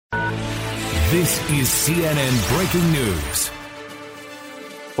This is CNN Breaking News.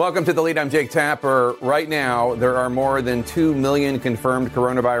 Welcome to The Lead. I'm Jake Tapper. Right now, there are more than 2 million confirmed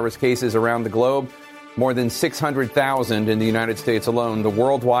coronavirus cases around the globe, more than 600,000 in the United States alone. The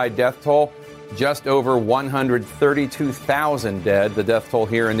worldwide death toll, just over 132,000 dead. The death toll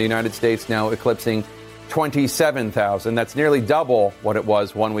here in the United States now eclipsing 27,000. That's nearly double what it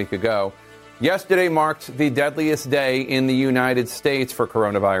was 1 week ago. Yesterday marked the deadliest day in the United States for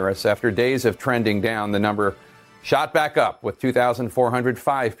coronavirus. After days of trending down, the number shot back up, with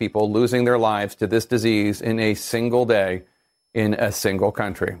 2,405 people losing their lives to this disease in a single day in a single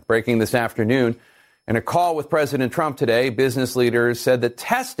country. Breaking this afternoon, in a call with President Trump today, business leaders said that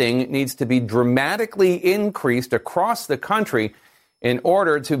testing needs to be dramatically increased across the country in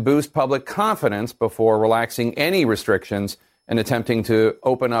order to boost public confidence before relaxing any restrictions and attempting to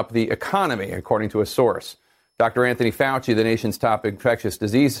open up the economy, according to a source. Dr. Anthony Fauci, the nation's top infectious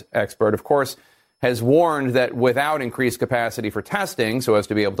disease expert, of course, has warned that without increased capacity for testing so as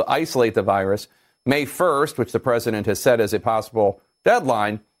to be able to isolate the virus, May 1st, which the president has set as a possible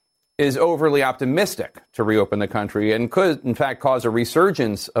deadline, is overly optimistic to reopen the country and could, in fact, cause a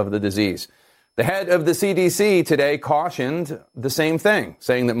resurgence of the disease. The head of the CDC today cautioned the same thing,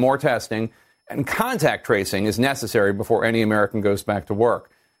 saying that more testing and contact tracing is necessary before any American goes back to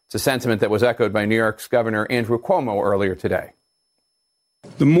work. It's a sentiment that was echoed by New York's Governor Andrew Cuomo earlier today.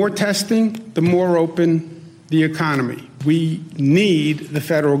 The more testing, the more open the economy. We need the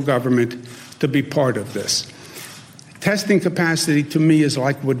federal government to be part of this. Testing capacity, to me, is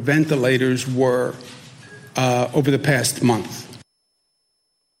like what ventilators were over the past month.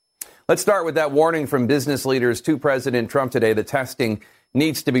 Let's start with that warning from business leaders to President Trump today that testing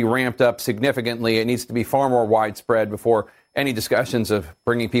needs to be ramped up significantly. It needs to be far more widespread before any discussions of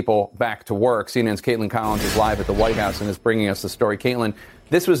bringing people back to work. CNN's Caitlin Collins is live at the White House and is bringing us the story. Caitlin,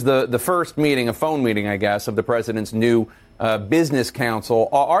 this was the first meeting, a phone meeting, I guess, of the president's new business council.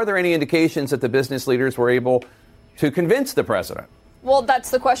 Are there any indications that the business leaders were able to convince the president? Well, that's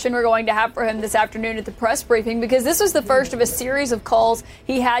the question we're going to have for him this afternoon at the press briefing, because this was the first of a series of calls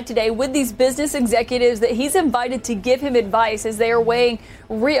he had today with these business executives that he's invited to give him advice as they are weighing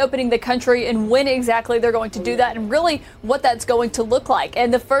reopening the country and when exactly they're going to do that and really what that's going to look like.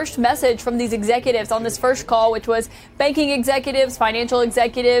 And the first message from these executives on this first call, which was banking executives, financial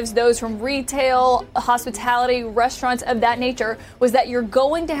executives, those from retail, hospitality, restaurants of that nature, was that you're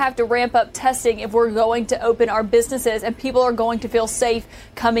going to have to ramp up testing if we're going to open our businesses and people are going to feel safe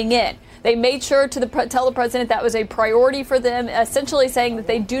coming in. They made sure to tell the president that was a priority for them, essentially saying that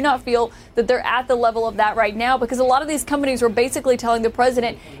they do not feel that they're at the level of that right now, because a lot of these companies were basically telling the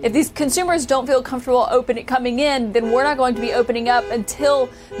president, if these consumers don't feel comfortable coming in, then we're not going to be opening up until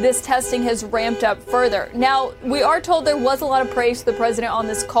this testing has ramped up further. Now, we are told there was a lot of praise to the president on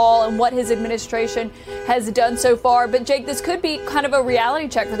this call and what his administration has done so far. But, Jake, this could be kind of a reality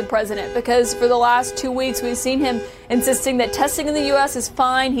check for the president, because for the last 2 weeks, we've seen him insisting that testing in the U.S. is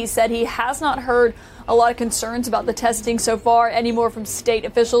fine. He said he has not heard a lot of concerns about the testing so far anymore from state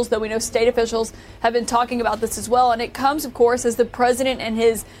officials, though we know state officials have been talking about this as well. And it comes, of course, as the president and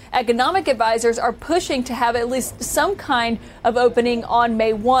his economic advisors are pushing to have at least some kind of opening on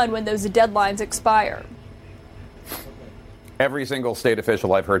May 1 when those deadlines expire. Every single state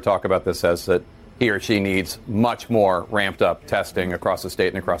official I've heard talk about this says that he or she needs much more ramped up testing across the state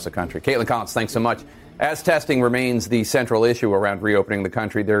and across the country. Caitlin Collins, thanks so much. As testing remains the central issue around reopening the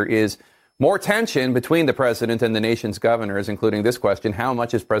country, there is more tension between the president and the nation's governors, including this question: how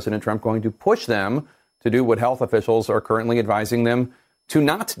much is President Trump going to push them to do what health officials are currently advising them to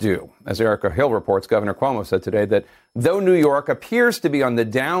not do? As Erica Hill reports, Governor Cuomo said today that though New York appears to be on the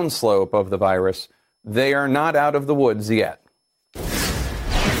downslope of the virus, they are not out of the woods yet.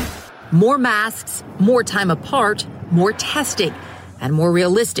 More masks, more time apart, more testing, and more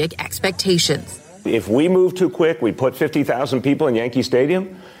realistic expectations. If we move too quick, we put 50,000 people in Yankee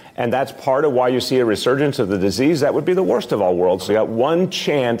Stadium, and that's part of why you see a resurgence of the disease. That would be the worst of all worlds. We got one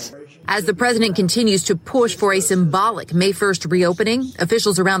chance. As the president continues to push for a symbolic May 1st reopening,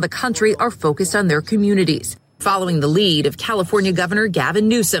 officials around the country are focused on their communities, following the lead of California Governor Gavin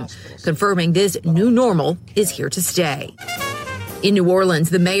Newsom, confirming this new normal is here to stay. In New Orleans,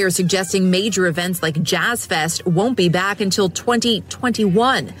 the mayor suggesting major events like Jazz Fest won't be back until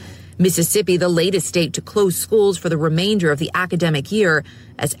 2021. Mississippi, the latest state to close schools for the remainder of the academic year,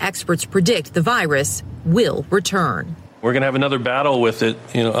 as experts predict the virus will return. We're going to have another battle with it,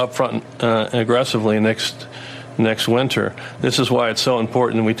 up front and aggressively next next winter. This is why it's so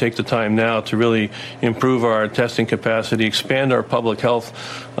important we take the time now to really improve our testing capacity, expand our public health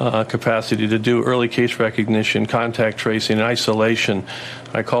capacity to do early case recognition, contact tracing, and isolation.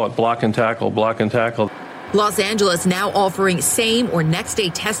 I call it block and tackle, block and tackle. Los Angeles now offering same or next day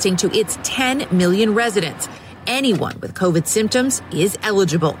testing to its 10 million residents. Anyone with COVID symptoms is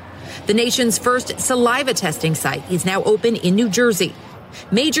eligible. The nation's first saliva testing site is now open in New Jersey.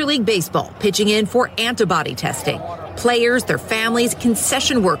 Major League Baseball pitching in for antibody testing. Players, their families,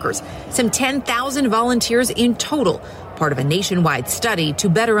 concession workers, some 10,000 volunteers in total, part of a nationwide study to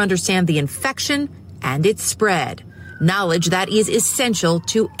better understand the infection and its spread. Knowledge that is essential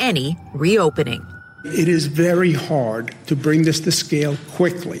to any reopening. It is very hard to bring this to scale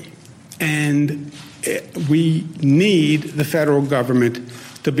quickly, and we need the federal government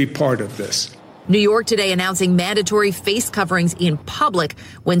to be part of this. New York today announcing mandatory face coverings in public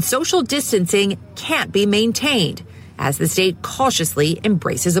when social distancing can't be maintained, as the state cautiously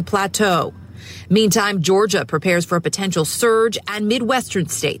embraces a plateau. Meantime, Georgia prepares for a potential surge, and Midwestern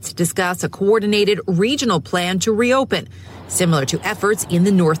states discuss a coordinated regional plan to reopen, similar to efforts in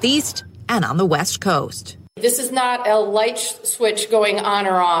the Northeast and on the West Coast. This is not a light switch going on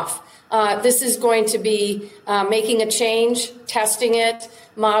or off. This is going to be making a change, testing it,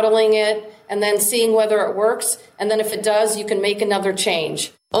 modeling it, and then seeing whether it works. And then if it does, you can make another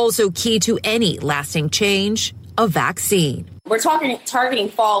change. Also key to any lasting change, a vaccine. We're targeting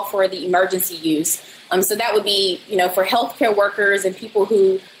fall for the emergency use. So that would be, for healthcare workers and people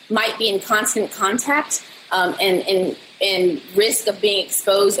who might be in constant contact and risk of being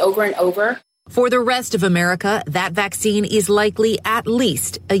exposed over and over. For the rest of America, that vaccine is likely at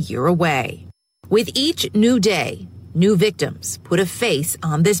least a year away. With each new day, new victims put a face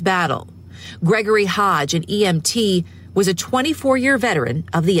on this battle. Gregory Hodge, an EMT, was a 24-year veteran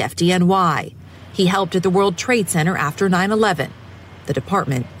of the FDNY. He helped at the World Trade Center after 9/11. The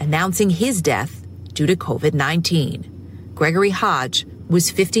department announcing his death due to COVID-19. Gregory Hodge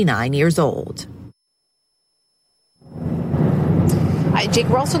was 59 years old. Jake,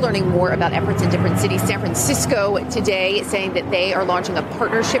 we're also learning more about efforts in different cities. San Francisco today saying that they are launching a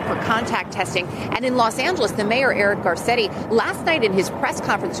partnership for contact testing. And in Los Angeles, the mayor, Eric Garcetti, last night in his press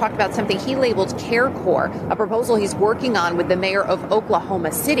conference talked about something he labeled CareCore, a proposal he's working on with the mayor of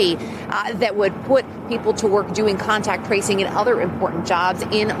Oklahoma City that would put people to work doing contact tracing and other important jobs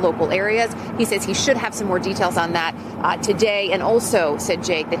in local areas. He says he should have some more details on that today, and also said,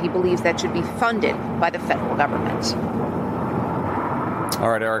 Jake, that he believes that should be funded by the federal government. All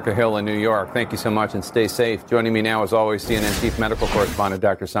right, Erica Hill in New York. Thank you so much and stay safe. Joining me now, as always, CNN Chief Medical Correspondent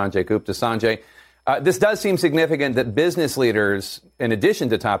Dr. Sanjay Gupta. Sanjay, this does seem significant that business leaders, in addition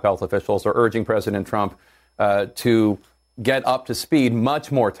to top health officials, are urging President Trump to get up to speed,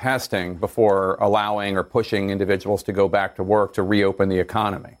 much more testing before allowing or pushing individuals to go back to work to reopen the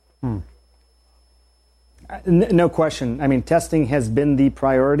economy. No question. I mean, testing has been the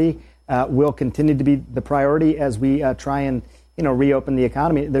priority, will continue to be the priority as we try and reopen the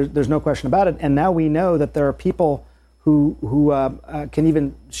economy. There's no question about it. And now we know that there are people who can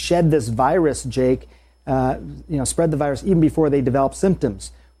even shed this virus, Jake, spread the virus even before they develop symptoms.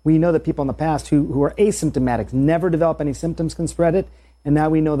 We know that people in the past who are asymptomatic, never develop any symptoms, can spread it. And now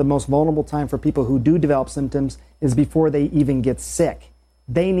we know the most vulnerable time for people who do develop symptoms is before they even get sick.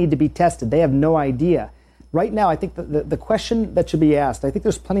 They need to be tested. They have no idea. Right now, I think the question that should be asked, I think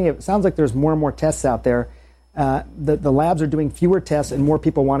there's it sounds like there's more and more tests out there. The labs are doing fewer tests and more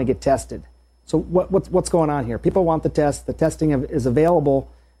people want to get tested. So what's going on here? People want the test. The testing is available.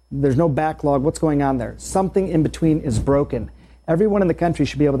 There's no backlog. What's going on there? Something in between is broken. Everyone in the country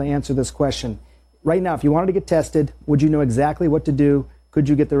should be able to answer this question. Right now, if you wanted to get tested, would you know exactly what to do? Could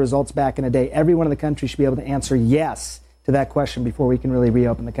you get the results back in a day? Everyone in the country should be able to answer yes to that question before we can really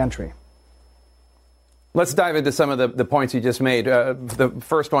reopen the country. Let's dive into some of the points you just made. The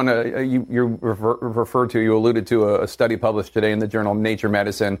first one you referred to, you alluded to a study published today in the journal Nature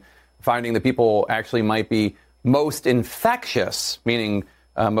Medicine, finding that people actually might be most infectious, meaning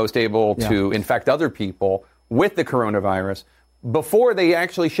most able to infect other people with the coronavirus before they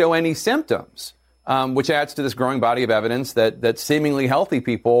actually show any symptoms, which adds to this growing body of evidence that seemingly healthy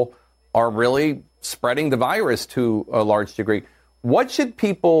people are really spreading the virus to a large degree. What should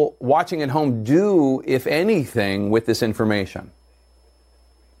people watching at home do, if anything, with this information?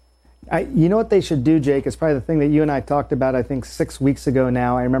 You know what they should do, Jake, is probably the thing that you and I talked about, I think, 6 weeks ago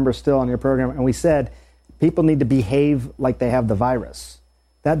now. I remember still on your program, and we said people need to behave like they have the virus.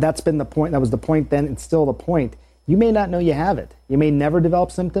 That's been the point. That was the point then. It's still the point. You may not know you have it. You may never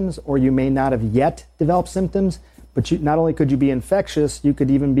develop symptoms, or you may not have yet developed symptoms, but not only could you be infectious, you could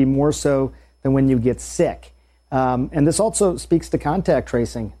even be more so than when you get sick. And this also speaks to contact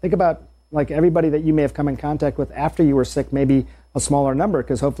tracing. Think about like everybody that you may have come in contact with after you were sick, maybe a smaller number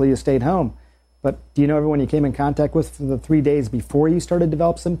because hopefully you stayed home. But do you know everyone you came in contact with for the 3 days before you started to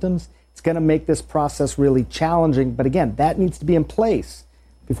develop symptoms? It's going to make this process really challenging. But again, that needs to be in place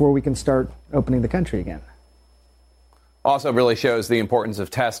before we can start opening the country again. Also really shows the importance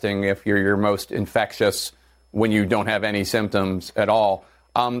of testing if you're your most infectious when you don't have any symptoms at all.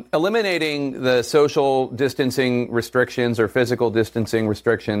 Eliminating the social distancing restrictions or physical distancing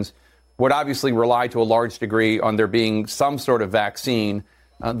restrictions would obviously rely to a large degree on there being some sort of vaccine.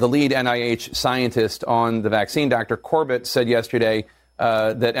 The lead NIH scientist on the vaccine, Dr. Corbett, said yesterday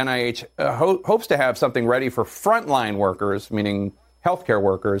that NIH hopes to have something ready for frontline workers, meaning healthcare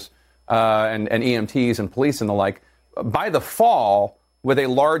workers and EMTs and police and the like, by the fall with a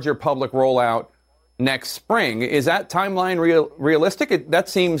larger public rollout next spring. Is that timeline realistic? That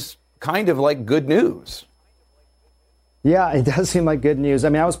seems kind of like good news. Yeah, it does seem like good news. I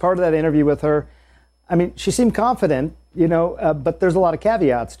mean, I was part of that interview with her. I mean, she seemed confident, but there's a lot of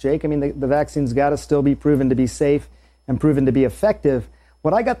caveats, Jake. I mean, the vaccine's got to still be proven to be safe and proven to be effective.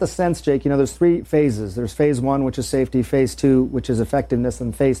 What I got the sense, Jake, there's 3 phases. There's phase 1, which is safety, phase 2, which is effectiveness,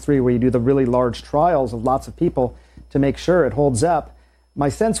 and phase 3, where you do the really large trials of lots of people to make sure it holds up. My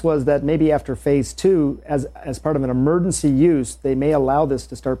sense was that maybe after phase 2, as part of an emergency use, they may allow this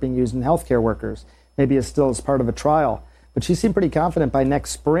to start being used in healthcare workers, maybe as part of a trial. But she seemed pretty confident by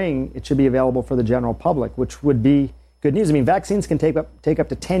next spring it should be available for the general public, which would be good news. I mean, vaccines can take up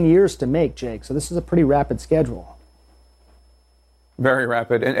to 10 years to make, Jake, so this is a pretty rapid schedule. Very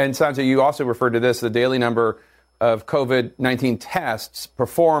rapid. And Sanjay, you also referred to this, the daily number of COVID-19 tests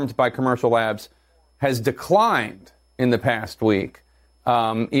performed by commercial labs has declined in the past week,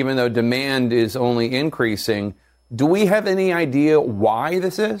 even though demand is only increasing. Do we have any idea why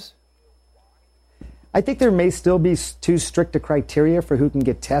this is? I think there may still be too strict a criteria for who can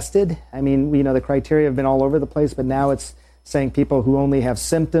get tested. I mean, the criteria have been all over the place, but now it's saying people who only have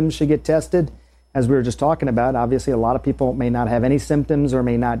symptoms should get tested. As we were just talking about, obviously a lot of people may not have any symptoms or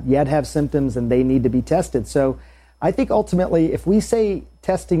may not yet have symptoms, and they need to be tested. So I think ultimately, if we say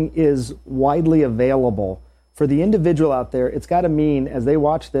testing is widely available for the individual out there, it's got to mean as they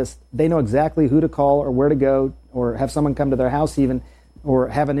watch this, they know exactly who to call or where to go or have someone come to their house even, or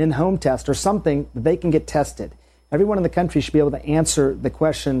have an in-home test or something that they can get tested. Everyone in the country should be able to answer the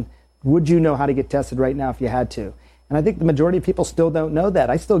question, would you know how to get tested right now if you had to? And I think the majority of people still don't know that.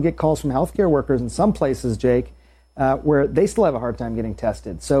 I still get calls from healthcare workers in some places, Jake, where they still have a hard time getting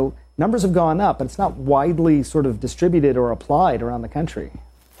tested. So numbers have gone up, but it's not widely sort of distributed or applied around the country.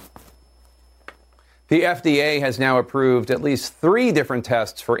 The FDA has now approved at least 3 different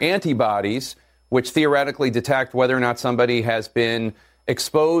tests for antibodies, which theoretically detect whether or not somebody has been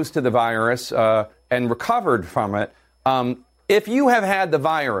exposed to the virus and recovered from it. If you have had the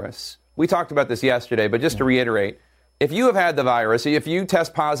virus, we talked about this yesterday, but just to reiterate, if you have had the virus, if you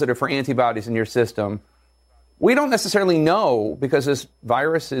test positive for antibodies in your system, we don't necessarily know, because this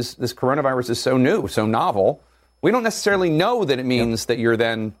coronavirus is so new, so novel, we don't necessarily know that it means that you're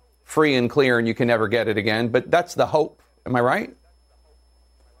then free and clear and you can never get it again, but that's the hope. Am I right?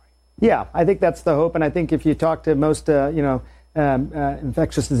 Yeah, I think that's the hope. And I think if you talk to most,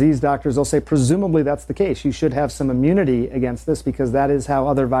 infectious disease doctors, they'll say presumably that's the case. You should have some immunity against this because that is how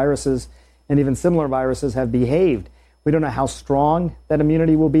other viruses and even similar viruses have behaved. We don't know how strong that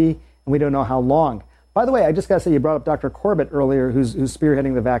immunity will be, and we don't know how long. By the way, I just got to say, you brought up Dr. Corbett earlier, who's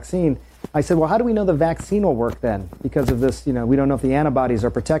spearheading the vaccine. I said, well, how do we know the vaccine will work then? Because of this, we don't know if the antibodies are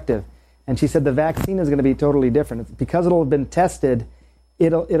protective. And she said the vaccine is going to be totally different. It's because it'll have been tested.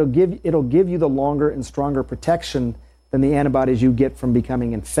 It'll give you the longer and stronger protection than the antibodies you get from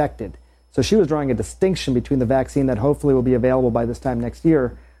becoming infected. So she was drawing a distinction between the vaccine that hopefully will be available by this time next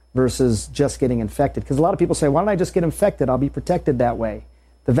year versus just getting infected. Because a lot of people say, why don't I just get infected? I'll be protected that way.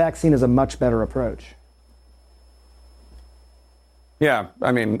 The vaccine is a much better approach. Yeah,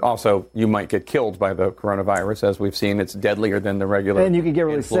 I mean, also, you might get killed by the coronavirus. As we've seen, it's deadlier than the regular and you can get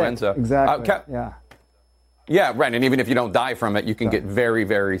really influenza. Sick. Exactly. Yeah, right. And even if you don't die from it, you can get very,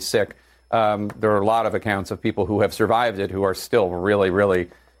 very sick. There are a lot of accounts of people who have survived it who are still really,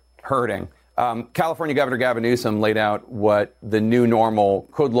 really hurting. California Governor Gavin Newsom laid out what the new normal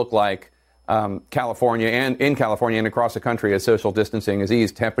could look like in California and across the country as social distancing is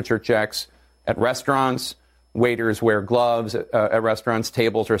eased. Temperature checks at restaurants. Waiters wear gloves at restaurants.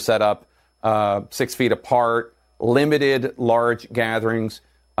 Tables are set up 6 feet apart. Limited large gatherings.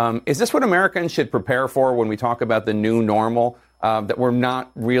 Is this what Americans should prepare for when we talk about the new normal? That we're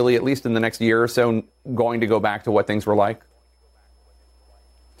not really, at least in the next year or so, going to go back to what things were like?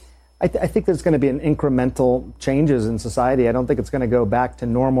 I think there's going to be an incremental changes in society. I don't think it's going to go back to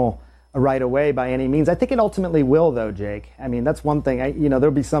normal right away by any means. I think it ultimately will, though, Jake. I mean, that's one thing. There'll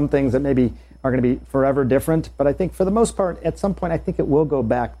be some things that maybe are going to be forever different. But I think for the most part, at some point, I think it will go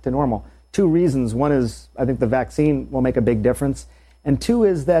back to normal. Two reasons. One is I think the vaccine will make a big difference. And two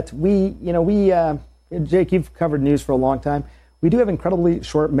is that Jake, you've covered news for a long time. We do have incredibly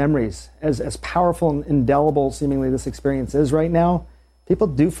short memories. As powerful and indelible seemingly this experience is right now, people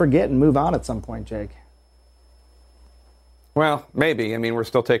do forget and move on at some point, Jake. Well, maybe. I mean, we're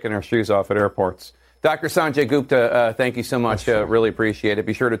still taking our shoes off at airports. Dr. Sanjay Gupta, thank you so much. Really appreciate it.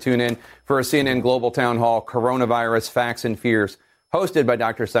 Be sure to tune in for a CNN Global Town Hall, Coronavirus Facts and Fears, hosted by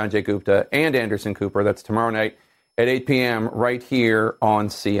Dr. Sanjay Gupta and Anderson Cooper. That's tomorrow night at 8 p.m. right here on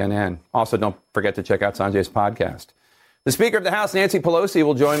CNN. Also, don't forget to check out Sanjay's podcast. The Speaker of the House, Nancy Pelosi,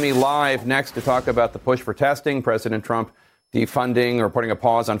 will join me live next to talk about the push for testing, President Trump defunding or putting a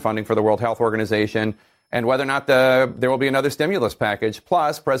pause on funding for the World Health Organization, and whether or not there will be another stimulus package.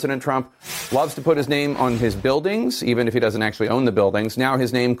 Plus, President Trump loves to put his name on his buildings, even if he doesn't actually own the buildings. Now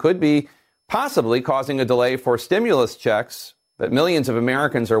his name could be possibly causing a delay for stimulus checks that millions of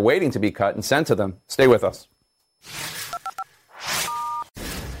Americans are waiting to be cut and sent to them. Stay with us.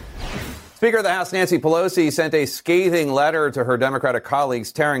 Speaker of the House Nancy Pelosi sent a scathing letter to her Democratic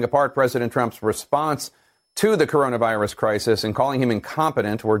colleagues tearing apart President Trump's response to the coronavirus crisis and calling him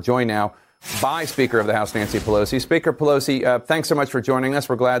incompetent. We're joined now by Speaker of the House Nancy Pelosi. Speaker Pelosi, thanks so much for joining us.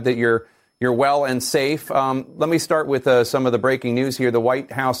 We're glad that you're well and safe. Let me start with some of the breaking news here. The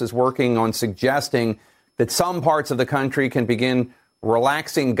White House is working on suggesting that some parts of the country can begin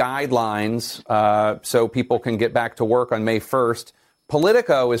relaxing guidelines so people can get back to work on May 1st.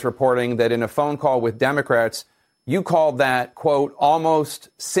 Politico is reporting that in a phone call with Democrats, you called that, quote, almost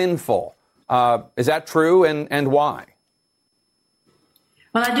sinful. Is that true, and why?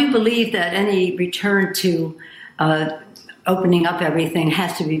 Well, I do believe that any return to opening up everything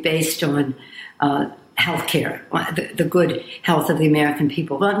has to be based on health care, the good health of the American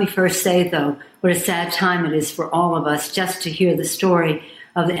people. Let me first say, though, what a sad time it is for all of us just to hear the story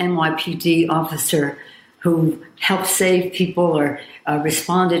of the NYPD officer who helped save people or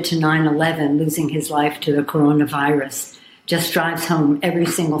responded to 9/11, losing his life to the coronavirus. Just drives home every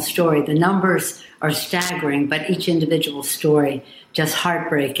single story. The numbers are staggering, but each individual story just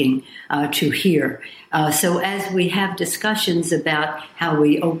heartbreaking to hear. So as we have discussions about how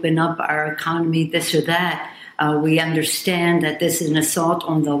we open up our economy, this or that, we understand that this is an assault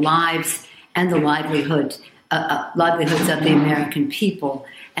on the lives and the livelihoods of the American people,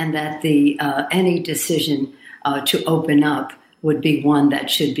 and that any decision to open up would be one that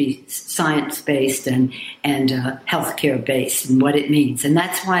should be science-based and healthcare-based and what it means. And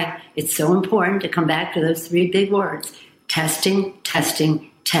that's why it's so important to come back to those three big words: testing, testing,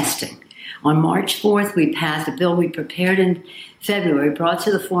 testing. On March 4th, we passed a bill we prepared in February, brought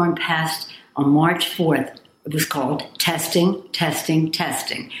to the floor and passed on March 4th. It was called Testing, Testing,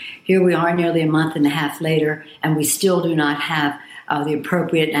 Testing. Here we are nearly a month and a half later, and we still do not have the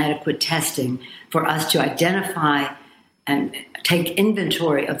appropriate and adequate testing for us to identify and take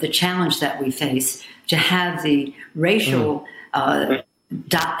inventory of the challenge that we face, to have the racial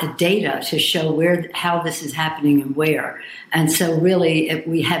data to show how this is happening and where. And so really, if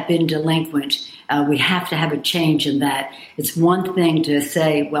we have been delinquent, we have to have a change in that. It's one thing to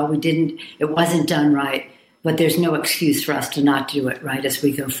say, well, it wasn't done right, but there's no excuse for us to not do it right as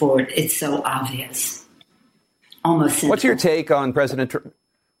we go forward. It's so obvious. Almost simple. What's your take on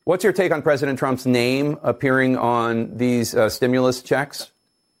President Trump's name appearing on these stimulus checks?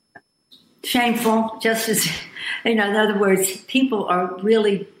 Shameful. Just as, in other words, people are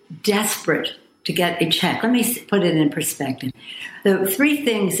really desperate to get a check. Let me put it in perspective. The three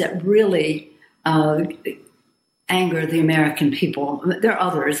things that really anger the American people, there are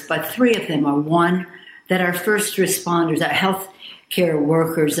others, but three of them are: one, that our first responders, our health care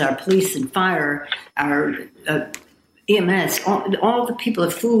workers, our police and fire, our EMS, all the people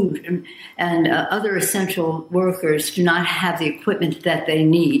of food and other essential workers do not have the equipment that they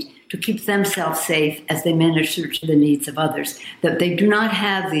need to keep themselves safe as they minister to the needs of others. That they do not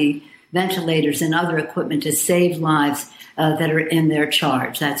have the ventilators and other equipment to save lives that are in their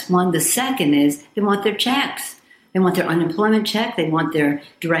charge. That's one. The second is they want their checks. They want their unemployment check. They want their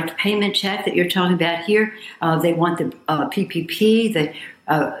direct payment check that you're talking about here. They want the PPP, the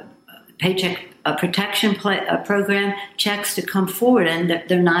Paycheck Protection Program checks to come forward, and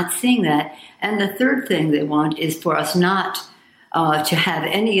they're not seeing that. And the third thing they want is for us not to have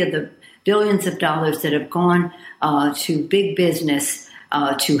any of the billions of dollars that have gone to big business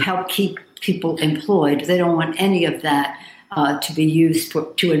to help keep people employed. They don't want any of that to be used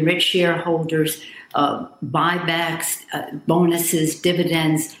to enrich shareholders, buybacks, bonuses,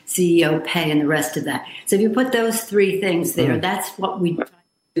 dividends, CEO pay, and the rest of that. So if you put those three things there, that's what we try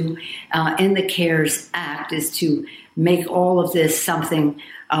to do in the CARES Act, is to make all of this something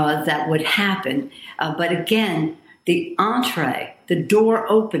that would happen. But again, the entree, the door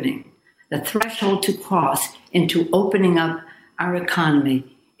opening, the threshold to cross into opening up our economy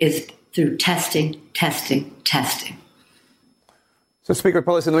is through testing, testing, testing. So, Speaker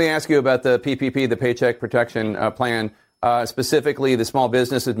Pelosi, let me ask you about the PPP, the Paycheck Protection Plan. Specifically, the Small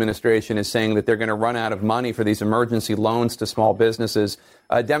Business Administration is saying that they're going to run out of money for these emergency loans to small businesses.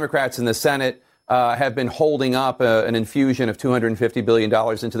 Democrats in the Senate have been holding up an infusion of $250 billion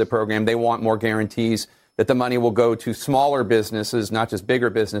into the program. They want more guarantees that the money will go to smaller businesses, not just bigger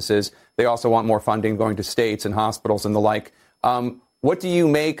businesses. They also want more funding going to states and hospitals and the like. What do you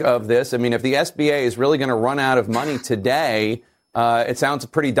make of this? I mean, if the SBA is really going to run out of money today, it sounds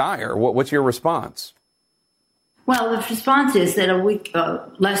pretty dire. What's your response? Well, the response is that a week,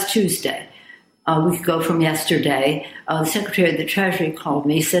 last Tuesday, a week ago from yesterday, the Secretary of the Treasury called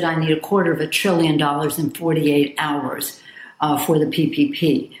me, said I need $250 billion in 48 hours for the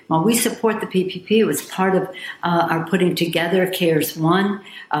PPP. Well, we support the PPP. It was part of our putting together CARES 1.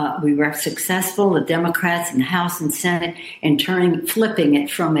 We were successful, the Democrats in the House and Senate, in flipping it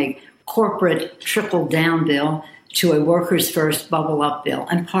from a corporate trickle-down bill to a workers' first bubble-up bill.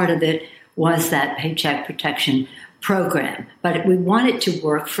 And part of it was that Paycheck Protection Program. But we want it to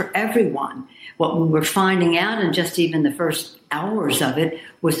work for everyone. What we were finding out in just even the first hours of it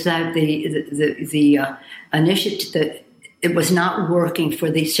was that the initiative, it was not working for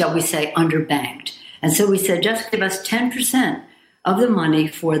the, shall we say, underbanked. And so we said, just give us 10% of the money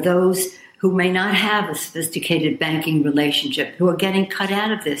for those who may not have a sophisticated banking relationship, who are getting cut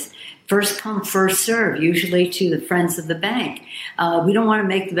out of this. First come, first serve, usually to the friends of the bank. We don't want to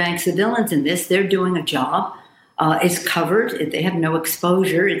make the banks the villains in this. They're doing a job. It's covered. They have no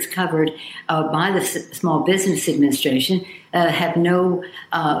exposure. It's covered by the Small Business Administration. Have no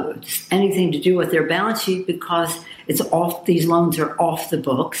anything to do with their balance sheet because it's off. These loans are off the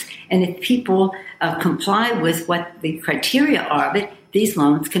books. And if people comply with what the criteria are of it, these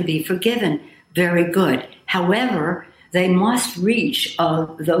loans can be forgiven. Very good. However, they must reach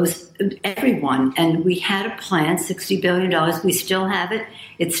everyone. And we had a plan, $60 billion. We still have it.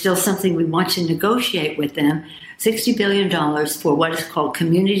 It's still something we want to negotiate with them. $60 billion for what is called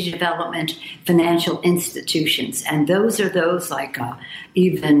community development financial institutions. And those are those like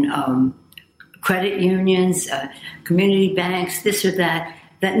even credit unions, community banks, this or that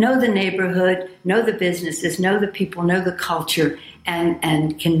know the neighborhood, know the businesses, know the people, know the culture,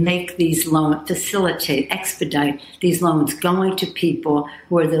 and can make these loans, facilitate, expedite these loans going to people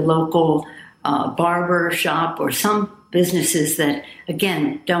who are the local barber shop or some businesses that,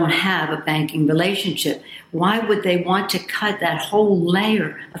 again, don't have a banking relationship. Why would they want to cut that whole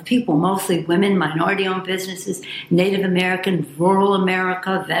layer of people, mostly women, minority-owned businesses, Native American, rural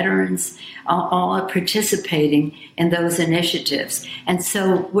America, veterans, all are participating in those initiatives. And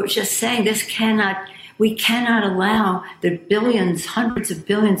so we're just saying we cannot allow the billions, hundreds of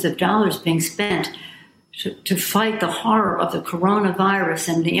billions of dollars being spent to fight the horror of the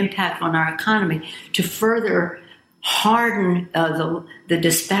coronavirus and the impact on our economy to further harden the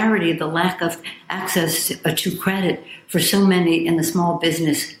disparity, the lack of access to credit for so many in the small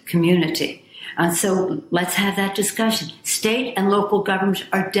business community. And so let's have that discussion. State and local governments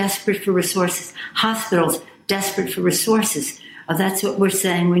are desperate for resources. Hospitals, desperate for resources. That's what we're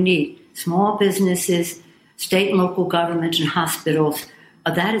saying we need. Small businesses, state and local governments, and hospitals.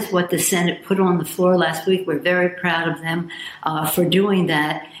 That is what the Senate put on the floor last week. We're very proud of them for doing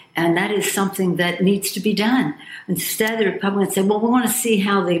that. And that is something that needs to be done. Instead, the Republicans say, well, we want to see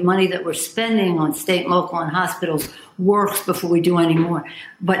how the money that we're spending on state, local, and hospitals works before we do any more.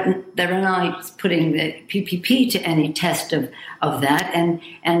 But they're not putting the PPP to any test of that.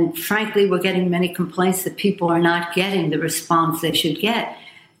 And frankly, we're getting many complaints that people are not getting the response they should get.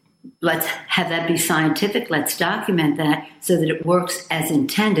 Let's have that be scientific. Let's document that so that it works as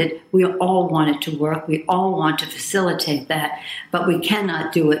intended. We all want it to work. We all want to facilitate that. But we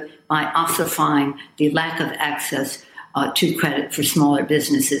cannot do it by ossifying the lack of access to credit for smaller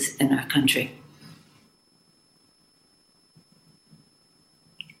businesses in our country.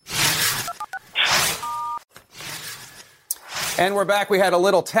 And we're back. We had a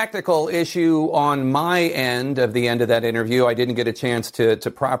little technical issue on my end of that interview. I didn't get a chance to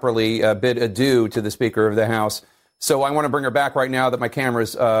properly bid adieu to the Speaker of the House. So I want to bring her back right now that my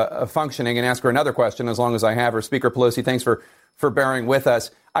camera's functioning and ask her another question as long as I have her. Speaker Pelosi, thanks for bearing with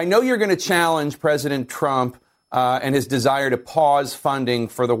us. I know you're going to challenge President Trump and his desire to pause funding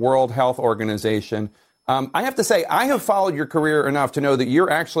for the World Health Organization. I have to say, I have followed your career enough to know that you're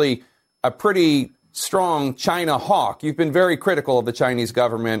actually a pretty strong China hawk. You've been very critical of the Chinese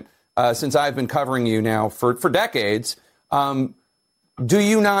government since I've been covering you now for decades. Do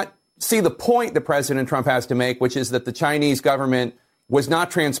you not see the point that President Trump has to make, which is that the Chinese government was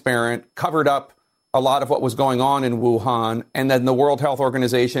not transparent, covered up a lot of what was going on in Wuhan, and then the World Health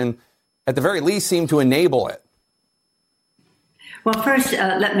Organization, at the very least, seemed to enable it? Well, first,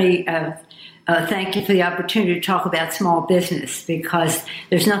 let me thank you for the opportunity to talk about small business, because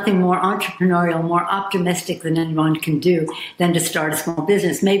there's nothing more entrepreneurial, more optimistic than anyone can do than to start a small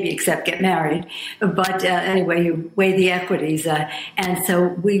business, maybe except get married. But anyway, you weigh the equities. And so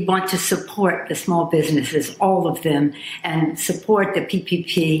we want to support the small businesses, all of them, and support the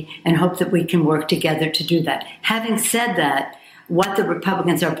PPP and hope that we can work together to do that. Having said that, what the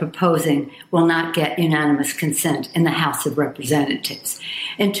Republicans are proposing will not get unanimous consent in the House of Representatives.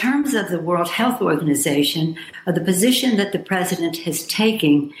 In terms of the World Health Organization, the position that the president is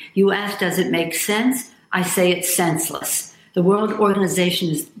taking, you asked, does it make sense? I say it's senseless. The World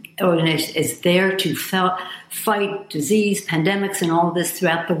Organization is there to fight disease, pandemics, and all this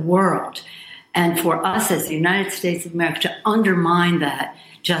throughout the world. And for us as the United States of America to undermine that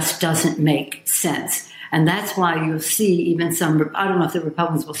just doesn't make sense. And that's why you'll see even some, I don't know if the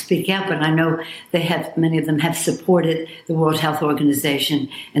Republicans will speak out, but I know many of them have supported the World Health Organization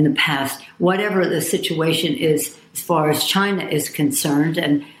in the past. Whatever the situation is as far as China is concerned,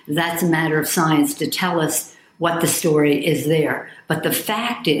 and that's a matter of science to tell us what the story is there. But the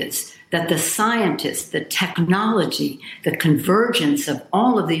fact is that the scientists, the technology, the convergence of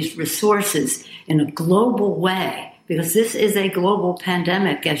all of these resources in a global way, because this is a global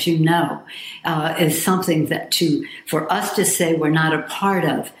pandemic, as you know, is something that for us to say we're not a part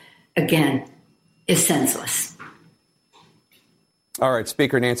of, again, is senseless. All right,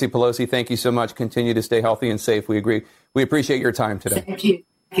 Speaker Nancy Pelosi, thank you so much. Continue to stay healthy and safe. We agree. We appreciate your time today. Thank you.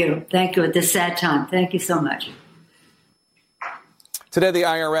 Thank you at this sad time. Thank you so much. Today, the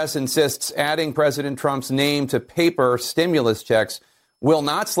IRS insists adding President Trump's name to paper stimulus checks will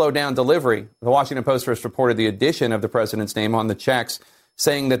not slow down delivery. The Washington Post first reported the addition of the president's name on the checks,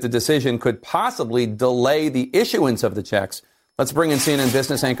 saying that the decision could possibly delay the issuance of the checks. Let's bring in CNN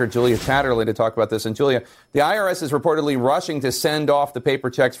business anchor Julia Chatterley to talk about this. And Julia, the IRS is reportedly rushing to send off the paper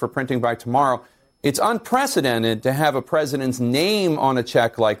checks for printing by tomorrow. It's unprecedented to have a president's name on a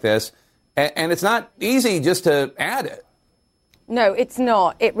check like this, and it's not easy just to add it. No, it's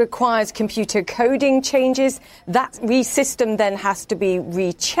not. It requires computer coding changes. That system then has to be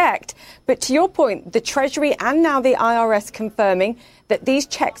rechecked. But to your point, the Treasury and now the IRS confirming that these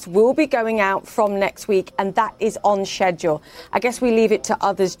checks will be going out from next week, and that is on schedule. I guess we leave it to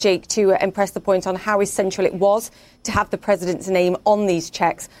others, Jake, to impress the point on how essential it was to have the president's name on these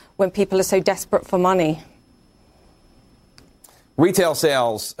checks when people are so desperate for money. Retail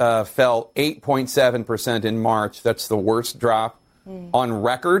sales fell 8.7% in March. That's the worst drop on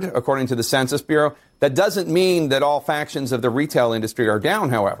record, according to the Census Bureau. That doesn't mean that all factions of the retail industry are down,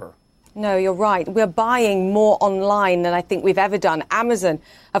 however. No, you're right. We're buying more online than I think we've ever done. Amazon,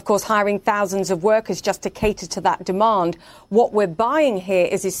 of course, hiring thousands of workers just to cater to that demand. What we're buying here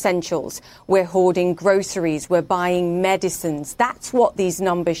is essentials. We're hoarding groceries. We're buying medicines. That's what these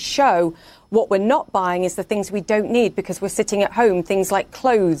numbers show. What we're not buying is the things we don't need because we're sitting at home, things like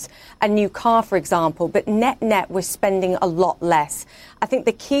clothes, a new car, for example. But net, we're spending a lot less. I think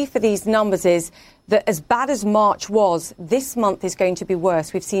the key for these numbers is that as bad as March was, this month is going to be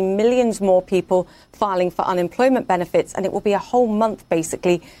worse. We've seen millions more people filing for unemployment benefits, and it will be a whole month,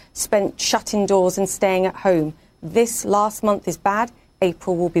 basically, spent shut indoors and staying at home. This last month is bad.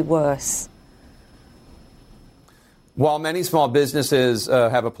 April will be worse. While many small businesses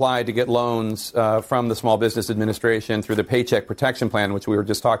have applied to get loans from the Small Business Administration through the Paycheck Protection Plan, which we were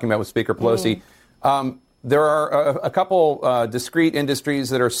just talking about with Speaker Pelosi, there are a couple discrete industries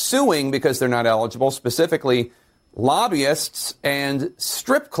that are suing because they're not eligible. Specifically, lobbyists and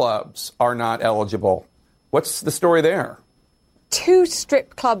strip clubs are not eligible. What's the story there? 2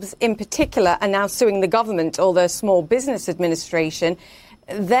 strip clubs in particular are now suing the government or the Small Business Administration.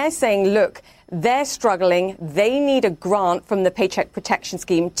 They're saying, look, they're struggling. They need a grant from the Paycheck Protection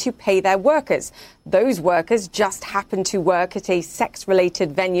Scheme to pay their workers. Those workers just happen to work at a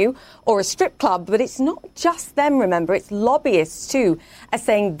sex-related venue or a strip club. But it's not just them, remember. It's lobbyists, too, are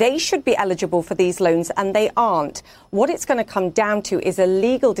saying they should be eligible for these loans, and they aren't. What it's going to come down to is a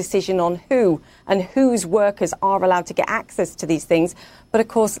legal decision on who and whose workers are allowed to get access to these things. But, of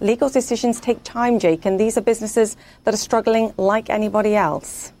course, legal decisions take time, Jake, and these are businesses that are struggling like anybody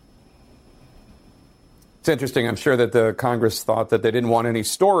else. It's interesting. I'm sure that the Congress thought that they didn't want any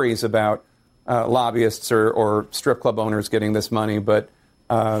stories about lobbyists or strip club owners getting this money, but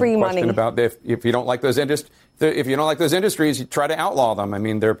free money. About if you don't like those industries, you try to outlaw them. I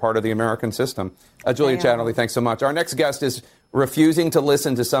mean, they're part of the American system. Julia Chatterley, thanks so much. Our next guest is refusing to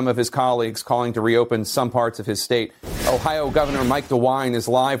listen to some of his colleagues calling to reopen some parts of his state. Ohio Governor Mike DeWine is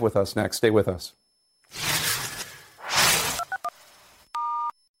live with us next. Stay with us.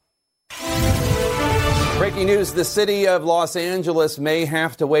 Breaking news, the city of Los Angeles may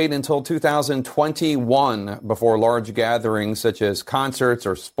have to wait until 2021 before large gatherings such as concerts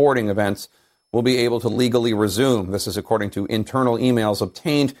or sporting events will be able to legally resume. This is according to internal emails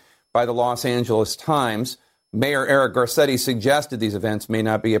obtained by the Los Angeles Times. Mayor Eric Garcetti suggested these events may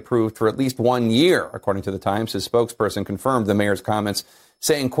not be approved for at least 1 year, according to the Times. His spokesperson confirmed the mayor's comments,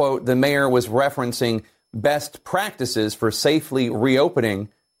 saying, quote, the mayor was referencing best practices for safely reopening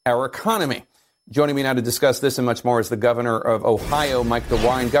our economy. Joining me now to discuss this and much more is the governor of Ohio, Mike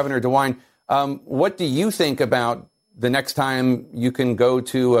DeWine. Governor DeWine, what do you think about the next time you can go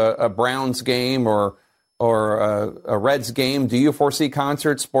to a Browns game or a Reds game? Do you foresee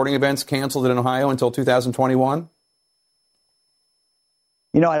concerts, sporting events canceled in Ohio until 2021?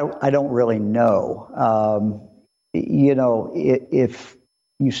 I don't really know. If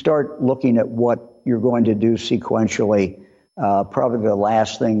you start looking at what you're going to do sequentially, probably the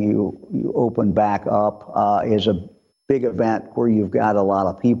last thing you open back up is a big event where you've got a lot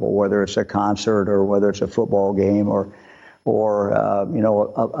of people, whether it's a concert or whether it's a football game or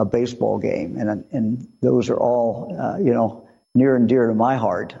a baseball game. And those are all, near and dear to my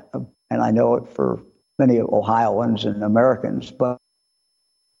heart. And I know it for many Ohioans and Americans. But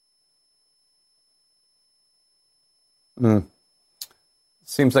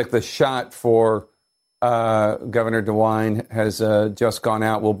seems like the shot for Governor DeWine has just gone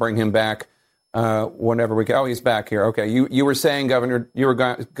out. We'll bring him back whenever we can. Oh, he's back here. Okay. You were saying, Governor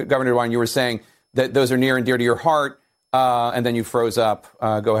DeWine, you were saying that those are near and dear to your heart, and then you froze up.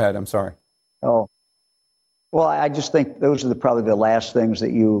 Go ahead. I'm sorry. Oh, well, I just think those are probably the last things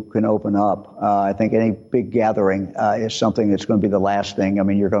that you can open up. I think any big gathering is something that's going to be the last thing. I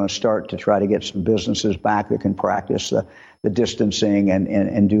mean, you're going to start to try to get some businesses back that can practice the distancing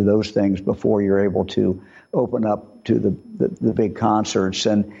and do those things before you're able to open up to the big concerts.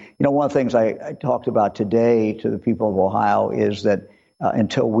 And, one of the things I talked about today to the people of Ohio is that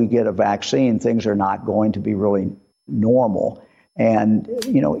until we get a vaccine, things are not going to be really normal. And,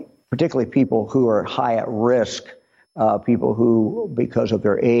 particularly people who are high at risk, people who, because of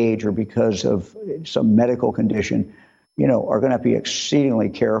their age or because of some medical condition, are going to be exceedingly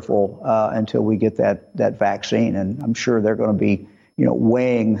careful until we get that vaccine. And I'm sure they're going to be,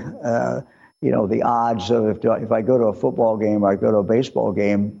 weighing, the odds of if I go to a football game or I go to a baseball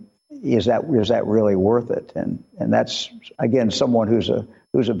game, is that really worth it? And that's, again, someone who's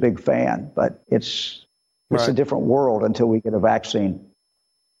a big fan, but it's a different world until we get a vaccine.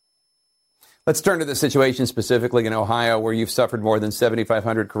 Let's turn to the situation specifically in Ohio, where you've suffered more than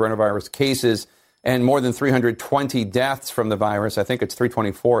 7,500 coronavirus cases and more than 320 deaths from the virus. I think it's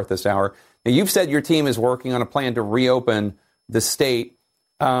 324 at this hour. Now, you've said your team is working on a plan to reopen the state.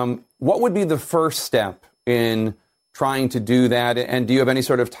 What would be the first step in trying to do that? And do you have any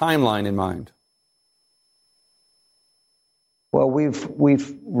sort of timeline in mind? Well,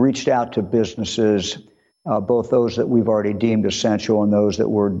 we've reached out to businesses, both those that we've already deemed essential and those that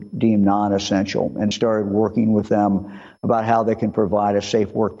were deemed non-essential, and started working with them about how they can provide a safe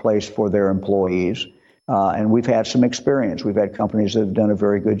workplace for their employees. And we've had some experience. We've had companies that have done a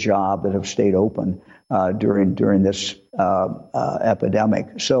very good job that have stayed open during this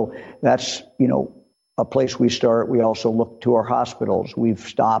epidemic. So that's, a place we start. We also look to our hospitals. We've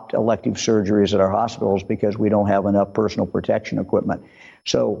stopped elective surgeries at our hospitals because we don't have enough personal protection equipment.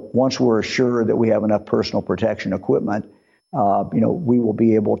 So once we're assured that we have enough personal protection equipment, we will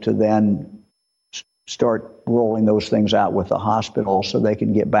be able to then start rolling those things out with the hospital so they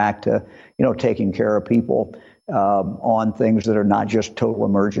can get back to, taking care of people on things that are not just total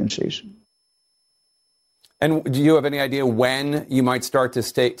emergencies. And do you have any idea when you might start to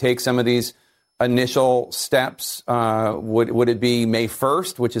take some of these initial steps? Would it be May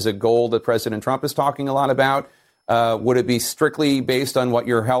 1st, which is a goal that President Trump is talking a lot about? Would it be strictly based on what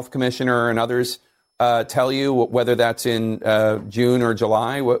your health commissioner and others tell you, whether that's in June or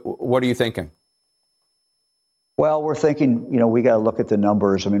July? What are you thinking? Well, we're thinking, we got to look at the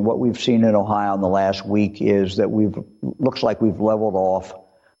numbers. I mean, what we've seen in Ohio in the last week is that looks like we've leveled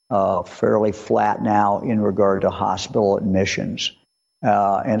off fairly flat now in regard to hospital admissions.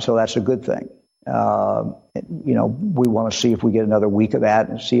 And so that's a good thing. We want to see if we get another week of that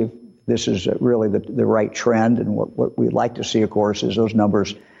and see this is really the right trend. And what we'd like to see, of course, is those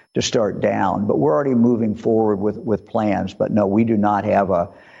numbers to start down. But we're already moving forward with plans. But no, we do not have a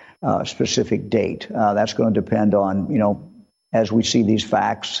specific date. That's going to depend on, as we see these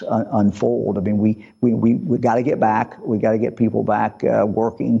facts unfold. I mean, we got to get back. We got to get people back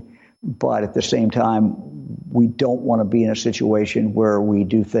working. But at the same time, we don't want to be in a situation where we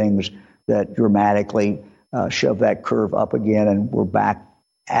do things that dramatically shove that curve up again and we're back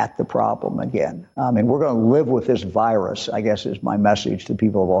at the problem again. I mean, we're going to live with this virus, I guess is my message to the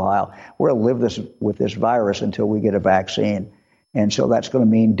people of Ohio. We're going to live with this virus until we get a vaccine. And so that's going to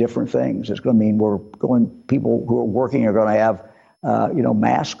mean different things. It's going to mean people who are working are going to have,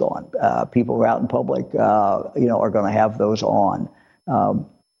 masks on. People who are out in public, are going to have those on.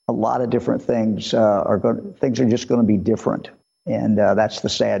 A lot of different things things are just going to be different. And that's the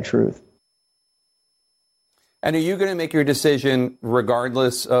sad truth. And are you going to make your decision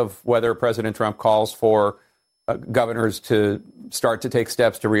regardless of whether President Trump calls for governors to start to take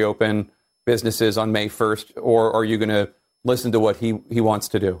steps to reopen businesses on May 1st, or are you going to listen to what he wants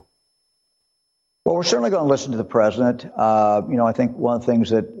to do? Well, we're certainly going to listen to the president. I think one of the things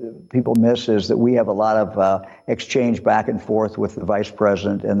that people miss is that we have a lot of exchange back and forth with the vice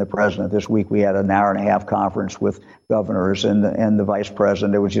president and the president. This week we had an hour-and-a-half conference with governors and the vice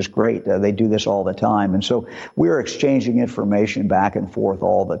president. It was just great. They do this all the time. And so we're exchanging information back and forth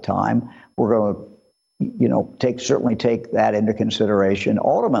all the time. We're going to certainly take that into consideration.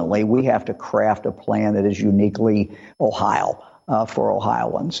 Ultimately, we have to craft a plan that is uniquely Ohio. For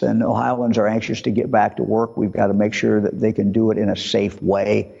Ohioans. And Ohioans are anxious to get back to work. We've got to make sure that they can do it in a safe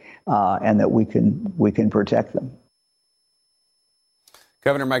way and that we can protect them.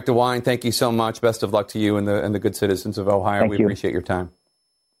 Governor Mike DeWine, thank you so much. Best of luck to you and the good citizens of Ohio. We appreciate your time.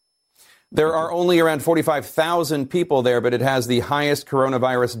 There are only around 45,000 people there, but it has the highest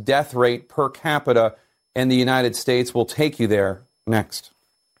coronavirus death rate per capita in the United States. We'll take you there next.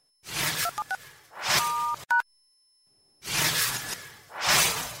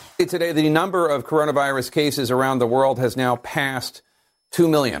 Today, the number of coronavirus cases around the world has now passed 2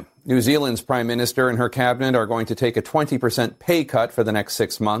 million. New Zealand's prime minister and her cabinet are going to take a 20% pay cut for the next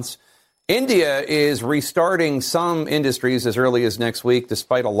 6 months. India is restarting some industries as early as next week,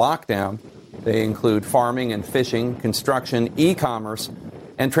 despite a lockdown. They include farming and fishing, construction, e-commerce,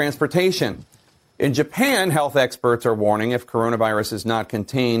 and transportation. In Japan, health experts are warning if coronavirus is not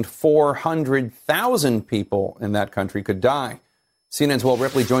contained, 400,000 people in that country could die. CNN's Will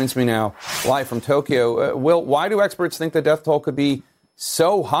Ripley joins me now live from Tokyo. Will, why do experts think the death toll could be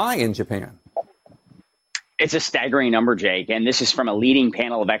so high in Japan? It's a staggering number, Jake, and this is from a leading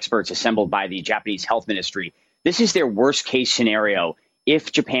panel of experts assembled by the Japanese health ministry. This is their worst case scenario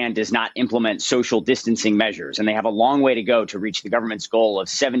if Japan does not implement social distancing measures, and they have a long way to go to reach the government's goal of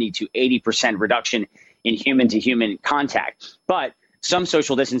 70 to 80% reduction in human-to-human contact. But some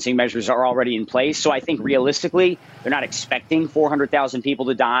social distancing measures are already in place. So I think realistically, they're not expecting 400,000 people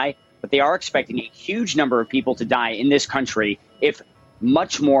to die, but they are expecting a huge number of people to die in this country if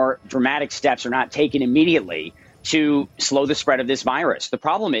much more dramatic steps are not taken immediately to slow the spread of this virus. The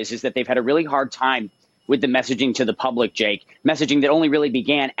problem is that they've had a really hard time with the messaging to the public, Jake, messaging that only really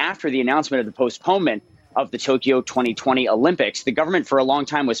began after the announcement of the postponement of the Tokyo 2020 Olympics. The government for a long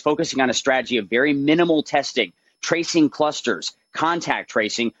time was focusing on a strategy of very minimal testing, tracing clusters, contact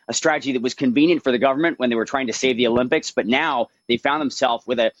tracing, a strategy that was convenient for the government when they were trying to save the Olympics. But now they found themselves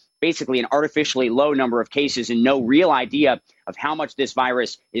with basically an artificially low number of cases and no real idea of how much this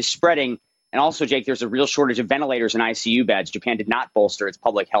virus is spreading. And also, Jake, there's a real shortage of ventilators and ICU beds. Japan did not bolster its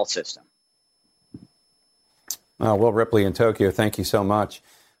public health system. Will Ripley in Tokyo, thank you so much.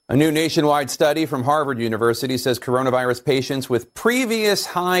 A new nationwide study from Harvard University says coronavirus patients with previous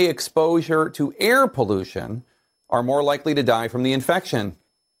high exposure to air pollution are more likely to die from the infection.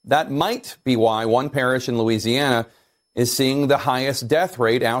 That might be why one parish in Louisiana is seeing the highest death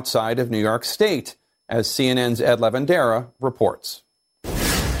rate outside of New York State, as CNN's Ed Lavandera reports.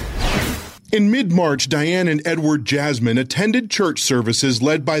 In mid-March, Diane and Edward Jasmine attended church services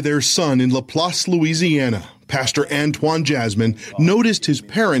led by their son in Laplace, Louisiana. Pastor Antoine Jasmine noticed his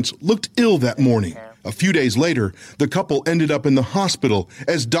parents looked ill that morning. A few days later, the couple ended up in the hospital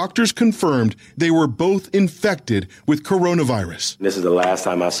as doctors confirmed they were both infected with coronavirus. This is the last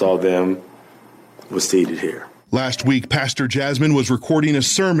time I saw them was seated here. Last week, Pastor Jasmine was recording a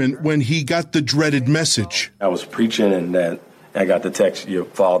sermon when he got the dreaded message. I was preaching and then I got the text, your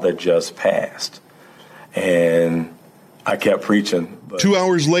father just passed. And I kept preaching. 2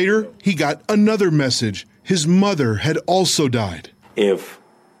 hours later, he got another message. His mother had also died. If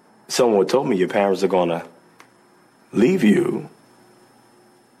someone told me your parents are going to leave you,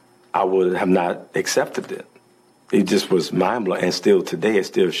 I would have not accepted it. It just was mind-blowing, and still today, it's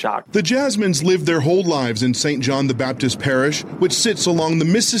still shocked. The Jasmines lived their whole lives in St. John the Baptist Parish, which sits along the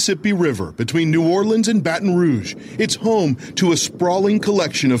Mississippi River between New Orleans and Baton Rouge. It's home to a sprawling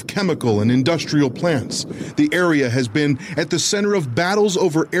collection of chemical and industrial plants. The area has been at the center of battles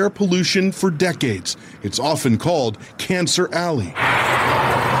over air pollution for decades. It's often called Cancer Alley.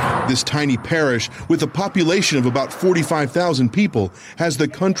 This tiny parish, with a population of about 45,000 people, has the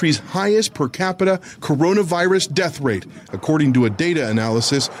country's highest per capita coronavirus death rate, according to a data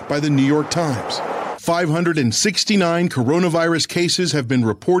analysis by the New York Times. 569 coronavirus cases have been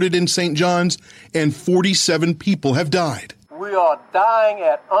reported in St. John's, and 47 people have died. We are dying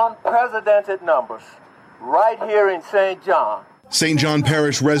at unprecedented numbers right here in St. John. St. John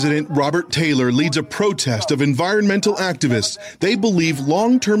Parish resident Robert Taylor leads a protest of environmental activists. They believe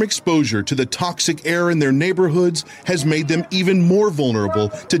long-term exposure to the toxic air in their neighborhoods has made them even more vulnerable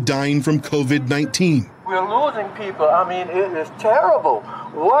to dying from COVID-19. We're losing people. I mean, it is terrible.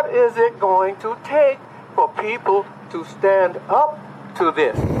 What is it going to take for people to stand up to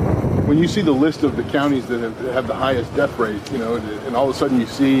this? When you see the list of the counties that have the highest death rate, and all of a sudden you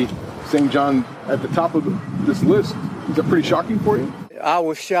see St. John at the top of this list, is that pretty shocking for you? I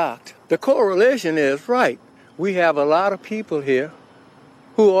was shocked. The correlation is right. We have a lot of people here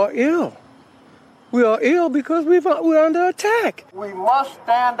who are ill. We are ill because we're under attack. We must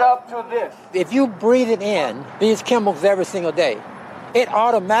stand up to this. If you breathe it in, these chemicals every single day, it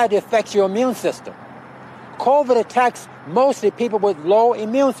automatically affects your immune system. COVID attacks mostly people with low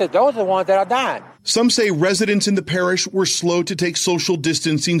immune system. Those are the ones that are dying. Some say residents in the parish were slow to take social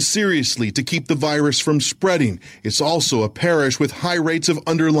distancing seriously to keep the virus from spreading. It's also a parish with high rates of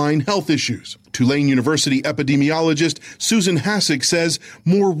underlying health issues. Tulane University epidemiologist Susan Hassick says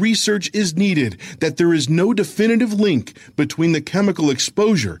more research is needed, that there is no definitive link between the chemical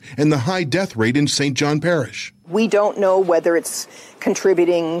exposure and the high death rate in St. John Parish. We don't know whether it's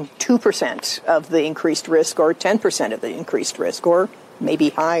contributing 2% of the increased risk or 10% of the increased risk or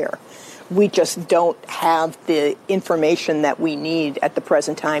maybe higher. We just don't have the information that we need at the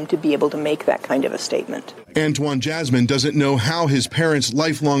present time to be able to make that kind of a statement. Antoine Jasmine doesn't know how his parents'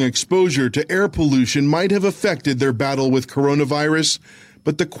 lifelong exposure to air pollution might have affected their battle with coronavirus,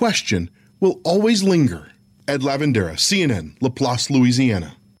 but the question will always linger. Ed Lavendera, CNN, Laplace,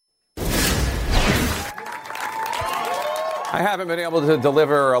 Louisiana. I haven't been able to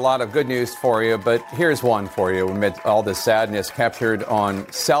deliver a lot of good news for you, but here's one for you amid all this sadness captured on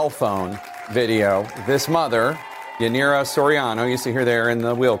cell phone video. This mother, Yanira Soriano, you see her there in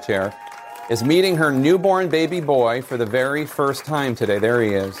the wheelchair, is meeting her newborn baby boy for the very first time today. There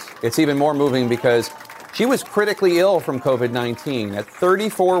he is. It's even more moving because she was critically ill from COVID-19. At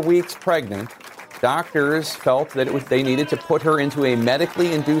 34 weeks pregnant, doctors felt that they needed to put her into a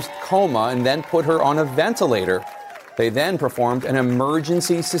medically induced coma and then put her on a ventilator. They then performed an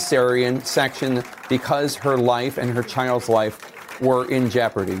emergency cesarean section because her life and her child's life were in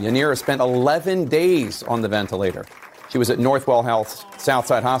jeopardy. Yanira spent 11 days on the ventilator. She was at Northwell Health's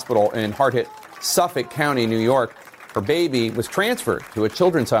Southside Hospital in hard-hit Suffolk County, New York. Her baby was transferred to a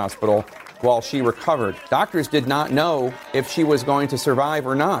children's hospital while she recovered. Doctors did not know if she was going to survive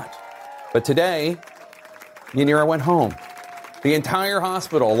or not. But today, Yanira went home. The entire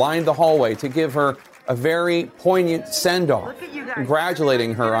hospital lined the hallway to give her a very poignant send-off,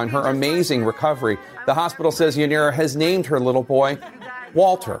 congratulating her on her amazing recovery. The hospital says Yanira has named her little boy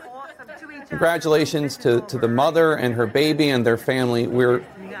Walter. Congratulations to the mother and her baby and their family. We're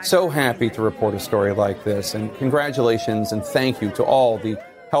so happy to report a story like this. And congratulations and thank you to all the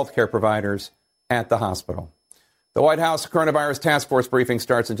healthcare providers at the hospital. The White House Coronavirus Task Force briefing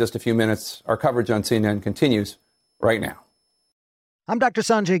starts in just a few minutes. Our coverage on CNN continues right now. I'm Dr.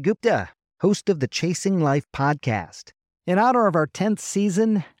 Sanjay Gupta, host of the Chasing Life podcast. In honor of our 10th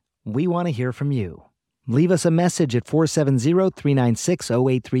season, we want to hear from you. Leave us a message at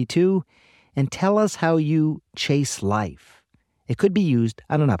 470-396-0832 and tell us how you chase life. It could be used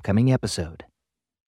on an upcoming episode.